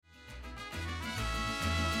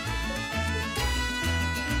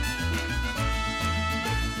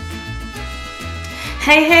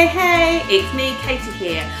Hey, hey, hey, it's me, Katie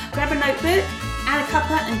here. Grab a notebook and a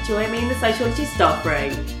cuppa and join me in the Sociology staff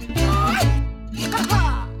room.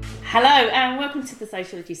 Hello and welcome to the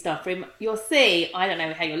Sociology staff room. You'll see, I don't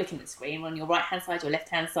know how you're looking at the screen, on your right hand side, your left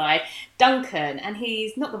hand side, Duncan, and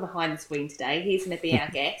he's not behind the screen today, he's going to be our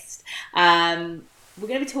guest. We're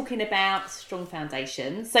going to be talking about strong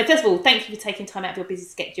foundations. So first of all, thank you for taking time out of your busy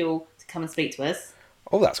schedule to come and speak to us.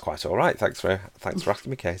 Oh, that's quite all right. Thanks for asking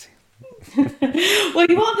me, Katie. Well,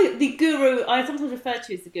 you are the guru. I sometimes refer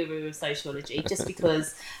to you as the guru of sociology, just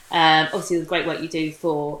because obviously the great work you do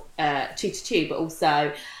for tutor2u, but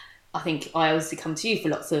also I think I always come to you for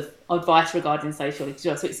lots of advice regarding sociology as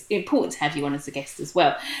well. So it's important to have you on as a guest as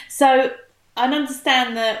well. So I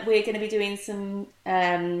understand that we're going to be doing some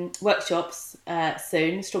workshops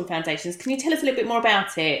soon, Strong Foundations. Can you tell us a little bit more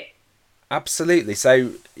about it? Absolutely.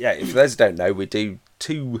 So, yeah, if those who don't know, we do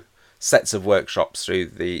two sets of workshops through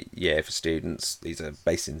the year for students. These are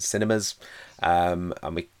based in cinemas, and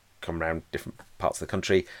we come around different parts of the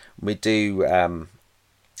country. We do a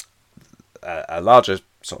larger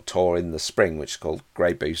sort of tour in the spring, which is called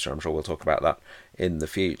Grade Booster. I'm sure we'll talk about that in the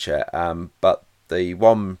future. But the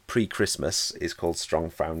one pre-Christmas is called Strong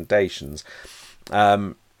Foundations,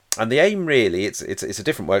 and the aim really it's a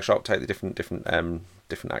different workshop, totally different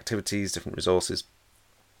activities, different resources,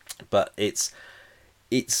 but it's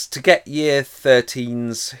to get year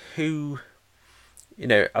 13s who,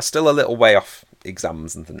 are still a little way off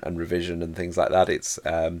exams and revision and things like that. It's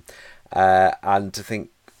and to think,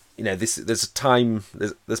 there's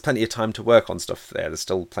plenty of time to work on stuff there. There's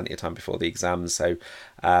still plenty of time before the exams. So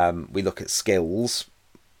we look at skills,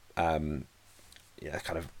 kind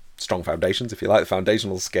of strong foundations, if you like, the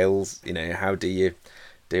foundational skills. How do you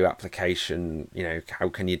do application? How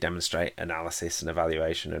can you demonstrate analysis and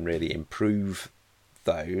evaluation and really improve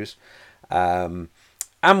those? And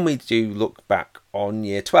we do look back on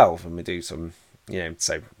year 12, and we do some,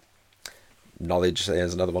 so knowledge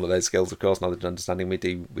is another one of those skills, of course, knowledge and understanding. We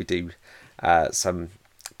do some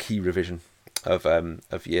key revision of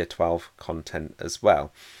year 12 content as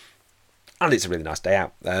well, and it's a really nice day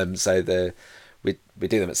out. So we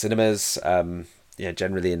do them at cinemas,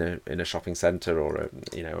 generally in a shopping centre or a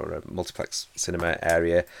multiplex cinema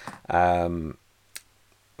area.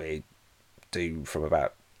 We do from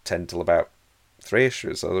about 10 till about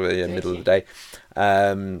 3ish, so the middle of the day.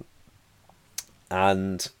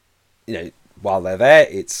 And while they're there,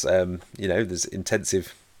 it's there's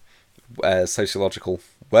intensive sociological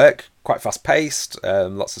work, quite fast paced,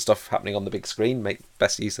 lots of stuff happening on the big screen. Make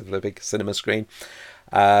best use of the big cinema screen,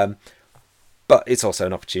 but it's also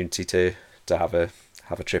an opportunity to have a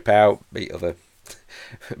trip out, meet other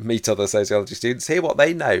sociology students, hear what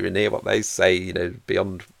they know and hear what they say,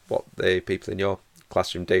 beyond what the people in your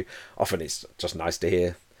classroom do. Often it's just nice to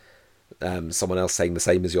hear someone else saying the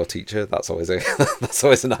same as your teacher. That's always a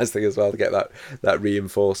nice thing as well, to get that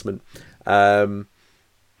reinforcement. And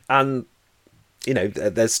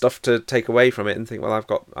there's stuff to take away from it and think, well,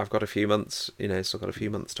 I've got a few months, still got a few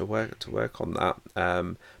months to work on that.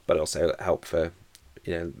 But also help for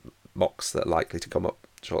mocks that are likely to come up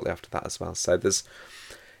shortly after that as well. So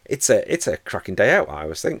it's a cracking day out, I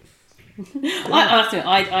always think.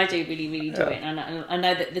 I do really enjoy it, and I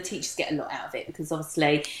know that the teachers get a lot out of it, because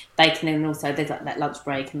obviously they can then also, there's like that lunch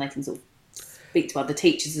break, and they can sort of speak to other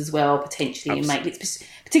teachers as well, potentially. Absolutely. And make it,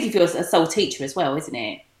 particularly if you're a sole teacher as well, isn't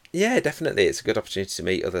it? Yeah, definitely. It's a good opportunity to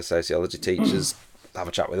meet other sociology teachers, have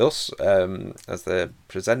a chat with us as the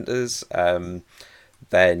presenters,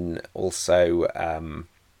 then also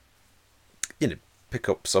pick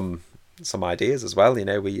up some ideas as well.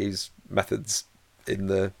 We use methods in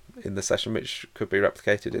the session which could be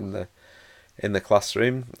replicated in the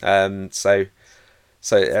classroom. So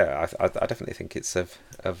yeah, I definitely think it's of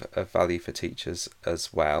value for teachers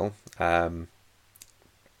as well. And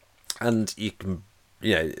you can,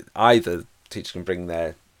 either teachers can bring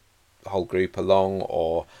their whole group along,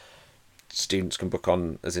 or students can book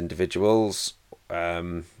on as individuals.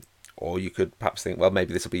 Or you could perhaps think, well,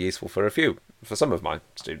 maybe this will be useful for some of my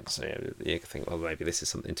students. You could think, well, maybe this is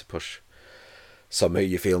something to push some who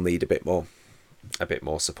you feel need a bit more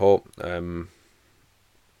support.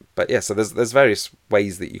 But yeah, so there's various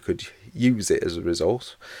ways that you could use it as a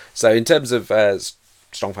resource. So in terms of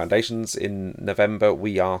Strong Foundations in November,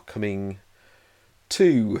 we are coming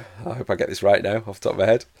to, I hope I get this right now off the top of my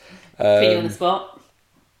head. Put you on the spot.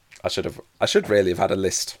 I should really have had a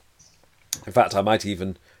list. In fact, I might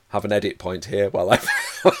even have an edit point here while I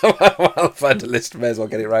find a list. May as well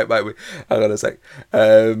get it right, might we? Hang on a sec.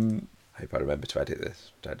 I hope I remember to edit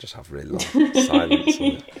this. Don't just have really long silence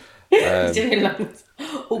on it.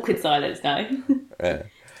 Awkward silence now.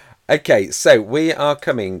 Okay, so we are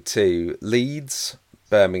coming to Leeds,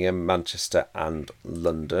 Birmingham, Manchester, and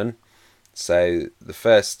London. So the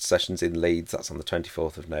first session's in Leeds, that's on the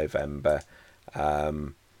 24th of November.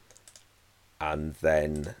 And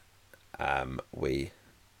then we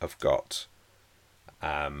have got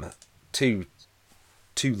two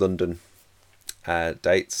London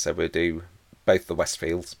dates. So we'll do both the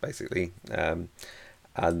Westfields, basically. And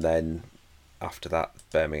then after that,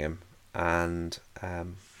 Birmingham. And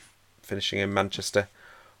finishing in Manchester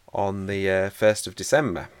on the 1st of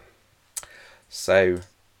December. So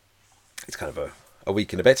it's kind of a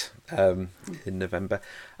week and a bit in November,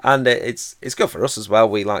 and it's good for us as well.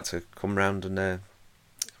 We like to come round and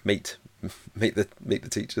meet the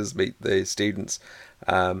teachers, meet the students,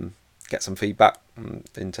 get some feedback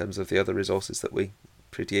in terms of the other resources that we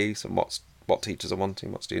produce and what teachers are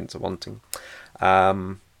wanting, what students are wanting.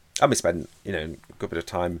 And we spend a good bit of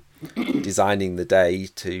time designing the day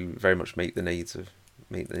to very much meet the needs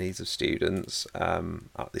of students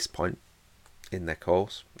at this point in their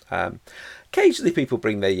course. Occasionally people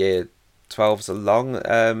bring their year 12s along,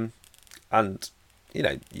 and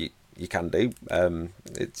you can do.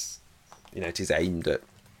 It's it is aimed at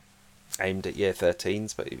year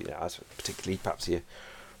 13s, but particularly perhaps your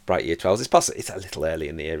bright year 12s. It's a little early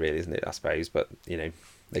in the year, really, isn't it? I suppose, but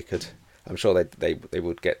they could. I'm sure they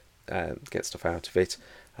would get stuff out of it,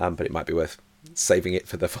 but it might be worth saving it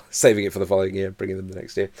for the following year, bringing them the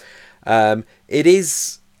next year. It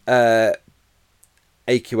is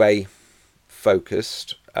AQA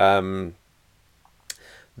focused.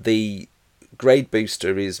 The grade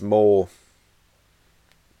booster is more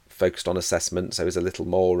focused on assessment, so it's a little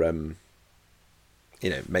more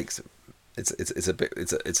makes it's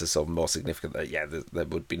a sort of more significant that there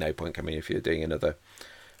would be no point coming if you're doing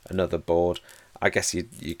another board. I guess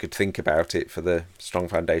you could think about it for the Strong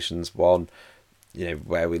Foundations one,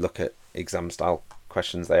 where we look at exam style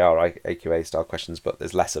questions. They are AQA style questions, but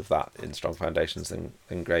there's less of that in Strong Foundations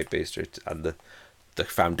than Grade Booster, and the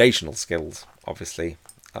foundational skills obviously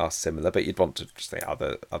are similar, but you'd want to just think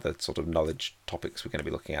other sort of knowledge topics we're going to be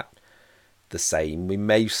looking at the same. We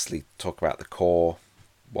mostly talk about the core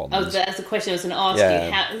ones. Oh, that's a question I was going to ask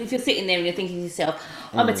you. How, if you're sitting there and you're thinking to yourself,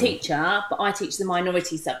 I'm a teacher, but I teach the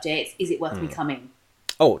minority subjects, is it worth me coming?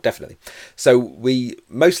 Oh, definitely. So we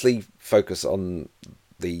mostly focus on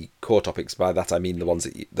the core topics. By that I mean the ones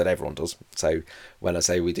that everyone does. So when I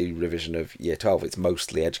say we do revision of year 12, it's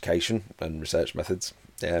mostly education and research methods.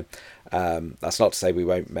 Yeah, that's not to say we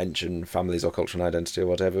won't mention families or culture and identity or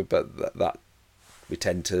whatever, but that we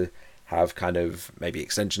tend to have kind of maybe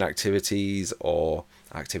extension activities or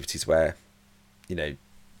activities where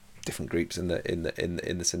different groups in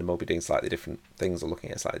the cinema will be doing slightly different things or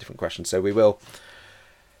looking at slightly different questions. So we will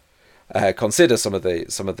consider some of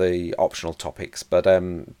the optional topics, but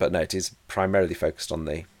no, it is primarily focused on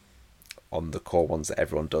the core ones that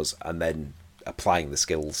everyone does, and then applying the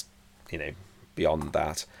skills beyond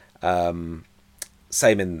that.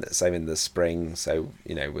 Same in the spring. So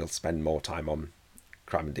we'll spend more time on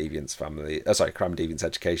crime and deviance crime and deviance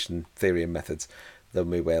education theory and methods than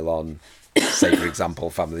we will on, say for example,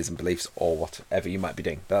 families and beliefs or whatever you might be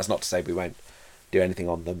doing. But that's not to say we won't do anything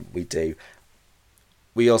on them. We do.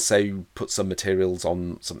 We also put some materials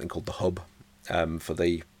on something called the Hub for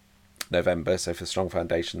the November. So for Strong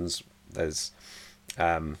Foundations, there's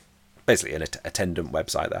basically an attendant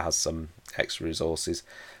website that has some extra resources,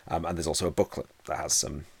 and there's also a booklet that has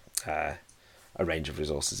some a range of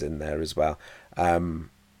resources in there as well, and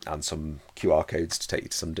some QR codes to take you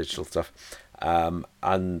to some digital stuff, and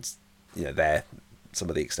there some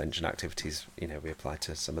of the extension activities we apply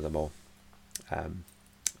to some of the more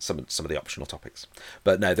some of the optional topics.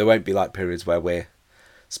 But no, there won't be like periods where we're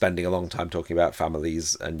spending a long time talking about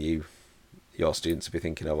families and your students will be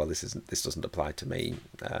thinking, oh well, this doesn't apply to me.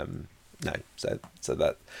 No, so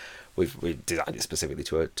that we've designed it specifically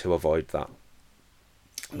to avoid that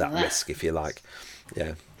risk, if you like.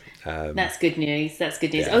 Yeah. That's good news. That's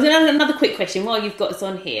good news. Yeah. I was another quick question while you've got us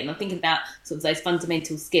on here, and I'm thinking about sort of those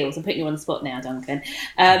fundamental skills. I'm putting you on the spot now, Duncan.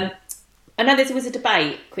 I know there was a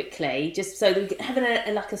debate quickly, just so we're having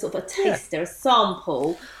a sort of a taster, a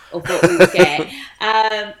sample of what we will get.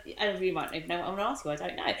 And you might even know what I'm going to ask you. I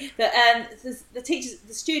don't know, but the teachers,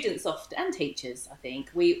 the students, often and teachers, I think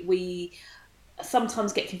we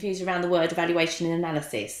sometimes get confused around the word evaluation and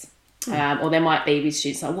analysis, or there might be with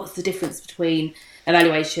students like, what's the difference between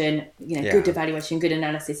evaluation, good evaluation, good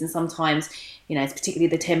analysis, and sometimes it's particularly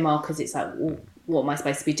the 10 markers. It's like, well, what am I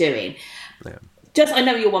supposed to be doing? Yeah. Just, I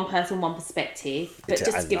know you're one person, one perspective, but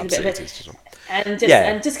just give it a bit of and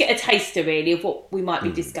just get a taster really of what we might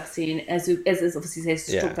be discussing as obviously says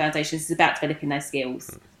Strong Foundations is about developing those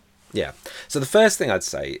skills. Yeah. So the first thing I'd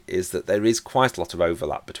say is that there is quite a lot of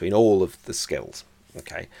overlap between all of the skills.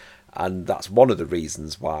 Okay. And that's one of the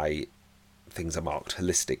reasons why things are marked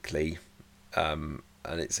holistically. And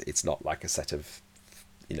it's not like a set of,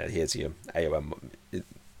 here's your AOM.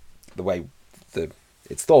 The way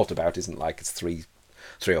it's thought about isn't like it's three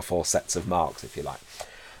or four sets of marks, if you like.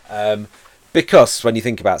 Because when you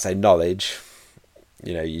think about, say, knowledge,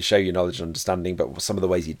 you show your knowledge and understanding, but some of the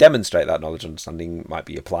ways you demonstrate that knowledge and understanding might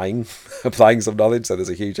be applying some knowledge. So there's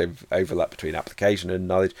a huge overlap between application and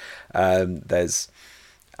knowledge. And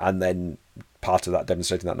then part of that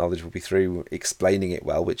demonstrating that knowledge will be through explaining it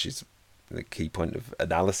well, which is the key point of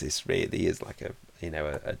analysis. Really, is like a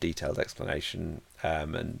detailed explanation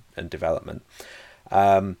and development.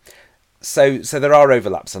 So there are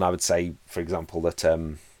overlaps, and I would say, for example, that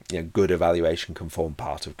good evaluation can form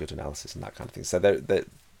part of good analysis and that kind of thing. So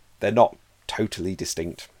they're not totally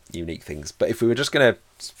distinct, unique things. But if we were just going to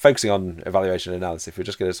focusing on evaluation and analysis, if we're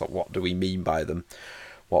just going to sort of what do we mean by them,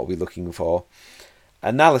 what are we looking for?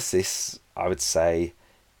 Analysis, I would say,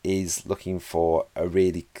 is looking for a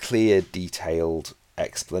really clear, detailed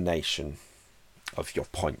explanation of your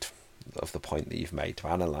point, of the point that you've made.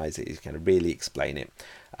 To analyse it is kind of really explain it.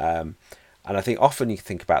 And I think often you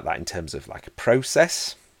think about that in terms of like a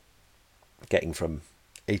process, getting from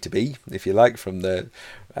A to B, if you like, from the,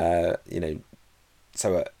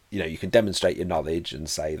 you can demonstrate your knowledge and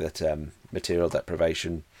say that material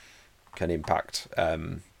deprivation can impact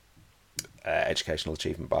educational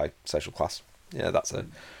achievement by social class. That's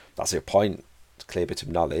your point. It's a clear bit of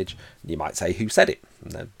knowledge. You might say who said it,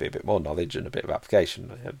 and there'd be a bit more knowledge and a bit of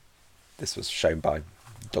application. This was shown by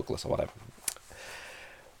Douglas or whatever.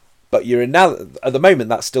 But at the moment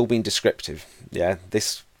that's still being descriptive.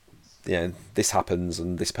 This happens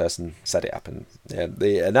and this person said it happened.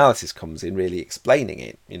 The analysis comes in really explaining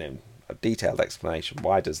it. A detailed explanation.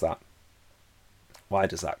 Why does that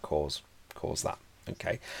cause that?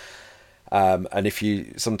 Okay. And if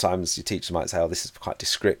sometimes your teacher might say, "Oh, this is quite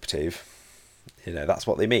descriptive," that's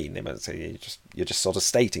what they mean. They might say you're just sort of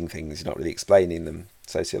stating things. You're not really explaining them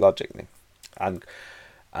sociologically, and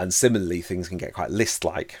similarly, things can get quite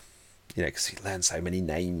list-like. Because you learn so many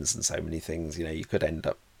names and so many things. You could end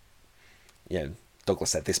up, Douglas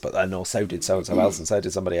said this, but then also did so and so else, and so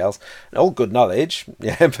did somebody else. And all good knowledge,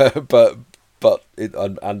 but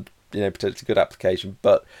potentially good application.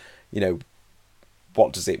 But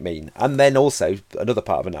what does it mean? And then also another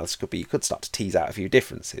part of analysis could be you could start to tease out a few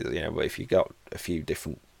differences. If you got a few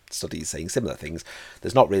different studies saying similar things,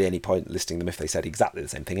 there's not really any point listing them if they said exactly the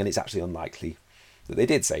same thing, and it's actually unlikely that they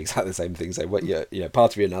did say exactly the same thing. So what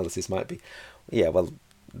part of your analysis might be,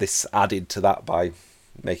 this added to that by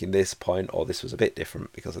making this point, or this was a bit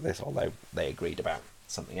different because of this, although they agreed about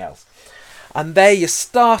something else. And there you're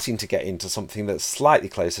starting to get into something that's slightly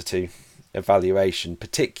closer to evaluation,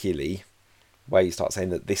 particularly where you start saying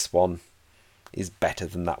that this one is better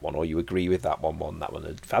than that one, or you agree with that one.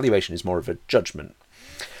 Evaluation is more of a judgment.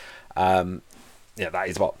 That's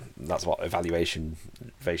what evaluation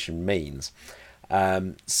means.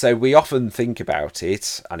 So we often think about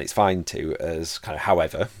it, and it's fine to, as kind of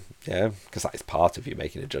however, because that is part of you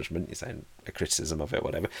making a judgment. You're saying a criticism of it,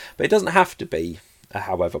 whatever. But it doesn't have to be a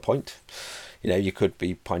however point. You could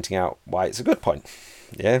be pointing out why it's a good point.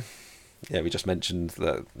 We just mentioned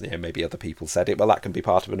that maybe other people said it. Well, that can be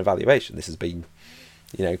part of an evaluation. This has been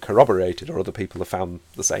corroborated, or other people have found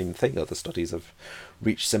the same thing. Other studies have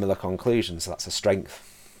reached similar conclusions. So that's a strength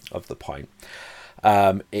of the point.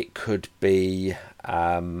 It could be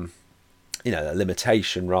a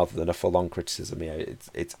limitation rather than a full-on criticism.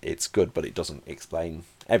 It's good, but it doesn't explain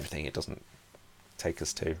everything. It doesn't take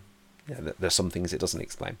us to. There's some things it doesn't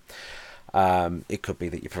explain. It could be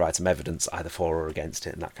that you provide some evidence either for or against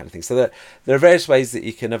it and that kind of thing. So there are various ways that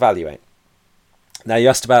you can evaluate. Now, you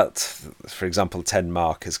asked about, for example, 10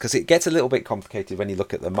 markers, because it gets a little bit complicated when you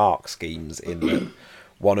look at the mark schemes in that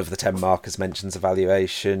one of the 10 markers mentions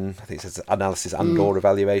evaluation. I think it says analysis and or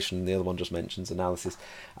evaluation, and the other one just mentions analysis.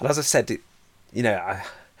 And as I said,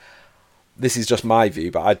 this is just my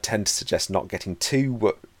view, but I tend to suggest not getting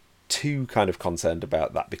too kind of concerned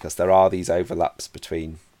about that, because there are these overlaps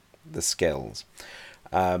between the skills.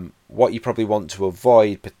 What you probably want to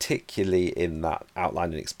avoid, particularly in that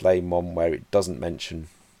outline and explain one where it doesn't mention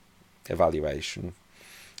evaluation,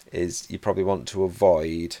 is you probably want to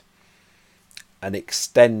avoid an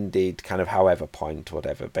extended kind of however point or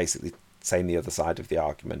whatever, basically saying the other side of the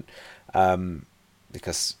argument,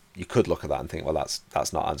 because you could look at that and think, well,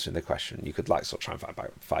 that's not answering the question. You could sort of try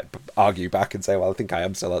and argue back and say, well, I think I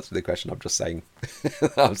am still answering the question. I'm just saying,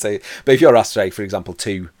 I'm saying. But if you're asked, say, for example,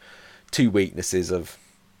 two weaknesses of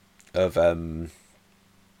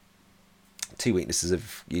two weaknesses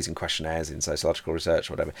of using questionnaires in sociological research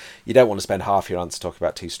or whatever. You don't want to spend half your answer talking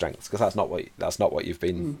about two strengths, because that's not what you've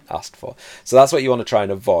been asked for. So that's what you want to try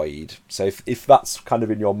and avoid. So if that's kind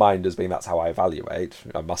of in your mind as being that's how I evaluate,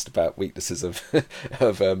 I'm asked about weaknesses of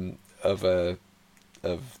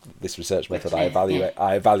of this research method,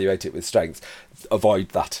 I evaluate it with strengths. Avoid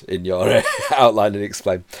that in your outline and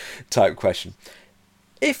explain type question.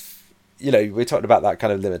 If we're talking about that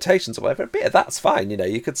kind of limitations or whatever, a bit of that's fine.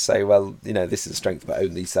 You could say, well, this is a strength, but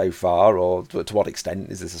only so far, or to what extent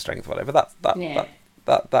is this a strength, or whatever.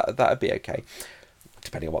 That'd be okay.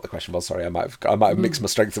 Depending on what the question was, sorry, I might have mixed my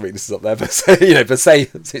strengths and weaknesses up there. But say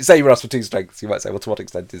you were asked for two strengths, you might say, well, to what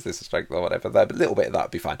extent is this a strength or whatever. A little bit of that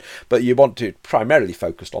would be fine. But you want to primarily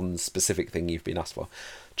focus on the specific thing you've been asked for.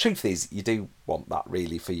 Truth is, you do want that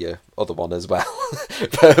really for your other one as well.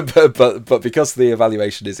 but because the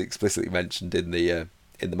evaluation is explicitly mentioned in the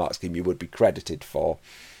mark scheme, you would be credited for,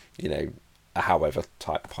 a however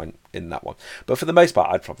type point in that one. But for the most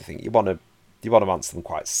part, I'd probably think you want to answer them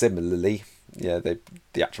quite similarly. The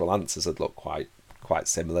actual answers would look quite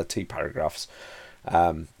similar, 2 paragraphs,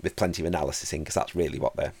 with plenty of analysis in, because that's really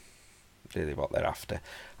what they're after.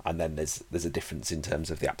 And then there's a difference in terms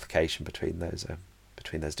of the application between those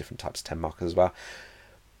different types of 10 markers as well.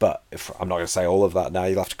 But I'm not going to say all of that now.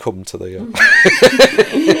 You'll have to come to the no,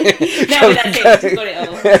 that's it. We've got it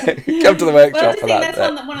all. Come to the workshop. Well, I for think that.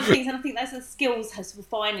 That's one of the things, and I think that's the skills, has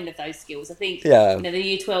refining of those skills. I think the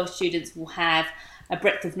Year 12 students will have a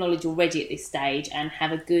breadth of knowledge already at this stage and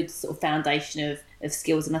have a good sort of foundation of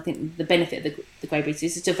skills. And I think the benefit of the grade boost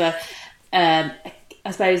is sort of I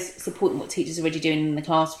suppose supporting what teachers are already doing in the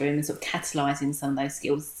classroom and sort of catalysing some of those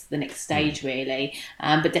skills to the next stage, really.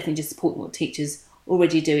 But definitely just supporting what teachers are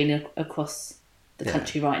already doing across the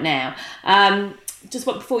country right now. Just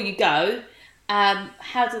before you go,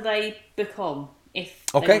 how do they book on if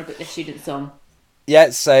they want to book their students on?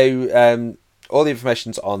 Yeah, so all the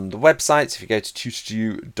information's on the website. If you go to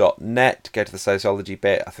tutor2u.net, go to the sociology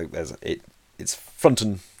bit. I think it's front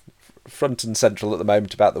and central at the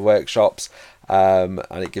moment about the workshops, and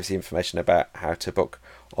it gives you information about how to book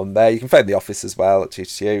on there. You can phone the office as well at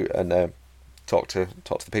tutor2u and talk to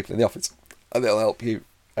the people in the office, and they'll help you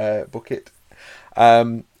book it.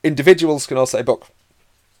 Individuals can also book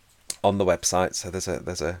on the website, so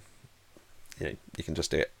there's a you can just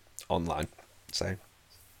do it online. So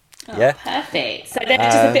perfect. So there's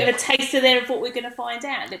just a bit of a taster there of what we're going to find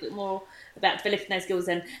out, a little bit more about developing those skills.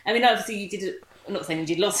 And I mean, obviously you did, I'm not saying you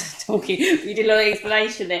did lots of talking, but you did a lot of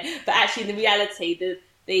explanation there, but actually in the reality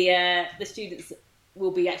the students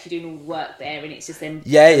will be actually doing all the work there, and it's just them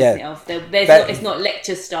it off. It's not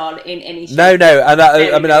lecture style in any shape. No, and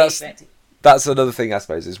that's another thing, I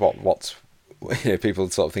suppose, is what's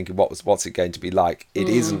people sort of thinking what's it going to be like. It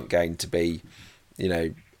isn't going to be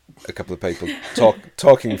a couple of people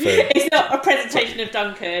talking for. It's not a presentation of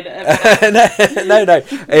Duncan. No,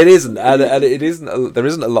 it isn't, and it isn't. There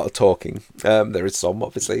isn't a lot of talking. There is some,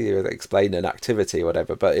 obviously, you explain an activity or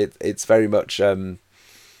whatever, but it's very much learning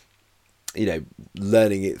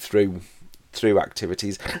it through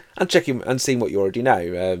activities and checking and seeing what you already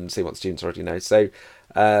know, seeing what students already know. So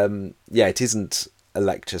it isn't a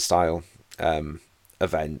lecture style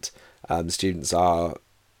event. The students are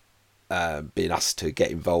being asked to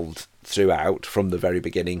get involved throughout, from the very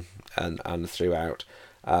beginning and throughout,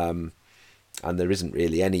 and there isn't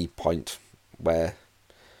really any point where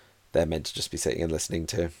they're meant to just be sitting and listening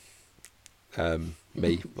to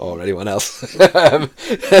me or anyone else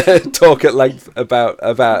talk at length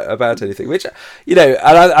about anything, which and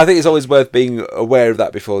I think it's always worth being aware of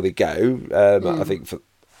that before they go. I think for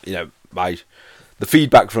the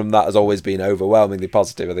feedback from that has always been overwhelmingly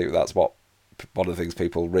positive. I think that's one of the things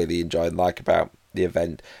people really enjoy and like about the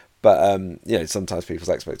event. But sometimes people's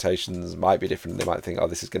expectations might be different. They might think, oh,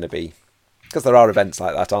 this is going to be, because there are events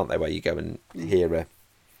like that, aren't there, where you go and hear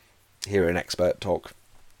an expert talk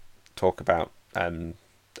about a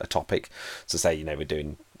topic. So say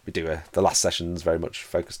the last session's very much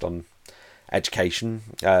focused on education,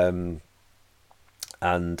 and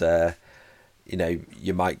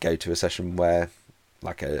you might go to a session where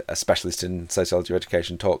like a specialist in sociology or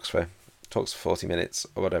education talks for 40 minutes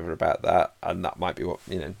or whatever about that, and that might be what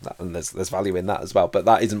and there's value in that as well. But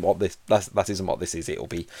that isn't what this is. It'll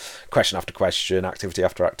be question after question, activity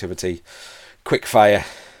after activity, quick fire.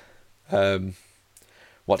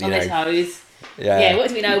 What do you know? Toes. Yeah. What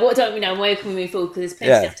do we know? What don't we know? And where can we move forward? Because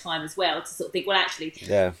there's plenty of time as well to sort of think. Well, actually,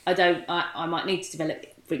 I might need to develop,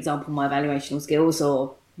 for example, my evaluational skills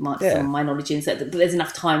or some of my knowledge in, so that there's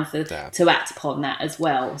enough time to act upon that as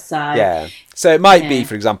well. So so it might be,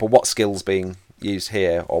 for example, what skills being used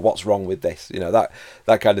here, or what's wrong with this,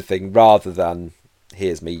 that kind of thing, rather than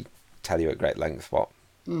here's me tell you at great length what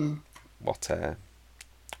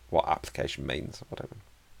application means or whatever.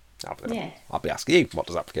 I'll be asking you, what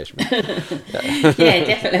does application mean? Yeah,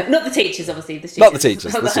 definitely. Not the teachers, obviously. The students. Not the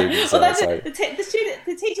teachers, the students.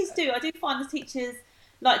 The teachers do. I do find the teachers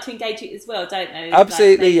like to engage it as well, don't they?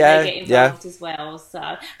 Absolutely, they get involved as well.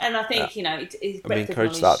 So, and I think it's we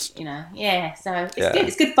encourage that. So it's good.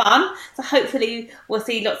 It's good fun. So hopefully we'll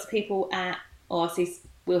see lots of people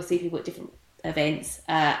we'll see people at different events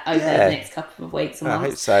over the next couple of weeks and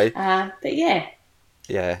months. I hope so. But yeah,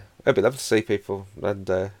 it'd be lovely to see people and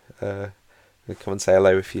come and say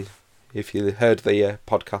hello if you heard the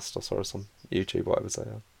podcast or saw us on YouTube, whatever.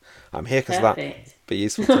 So I'm here because of that. Be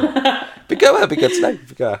useful to be good to know.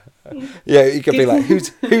 Yeah, you could be like,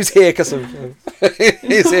 who's here because of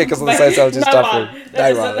who's here because of the sociology stuff room?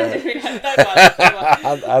 No one.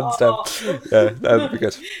 Hands down. Yeah, that would be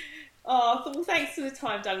good. Oh, well, thanks for the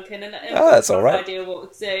time, Duncan. And that's all right. Idea of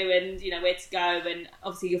what to do and where to go, and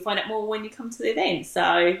obviously you'll find out more when you come to the event.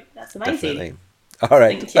 So that's amazing. Definitely. All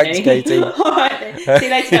right. Thanks, Katie. All right. Then. See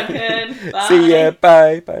you later, Duncan. Bye. See ya.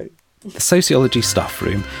 Bye. Bye. The Sociology Staff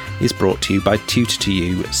Room is brought to you by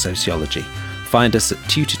tutor2u Sociology. Find us at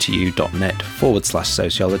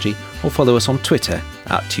tutor2u.net/sociology or follow us on Twitter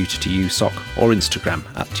at tutor2usoc or Instagram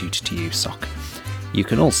at tutor2usoc. You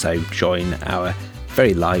can also join our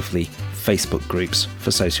very lively Facebook groups for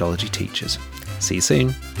sociology teachers. See you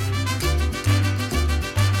soon.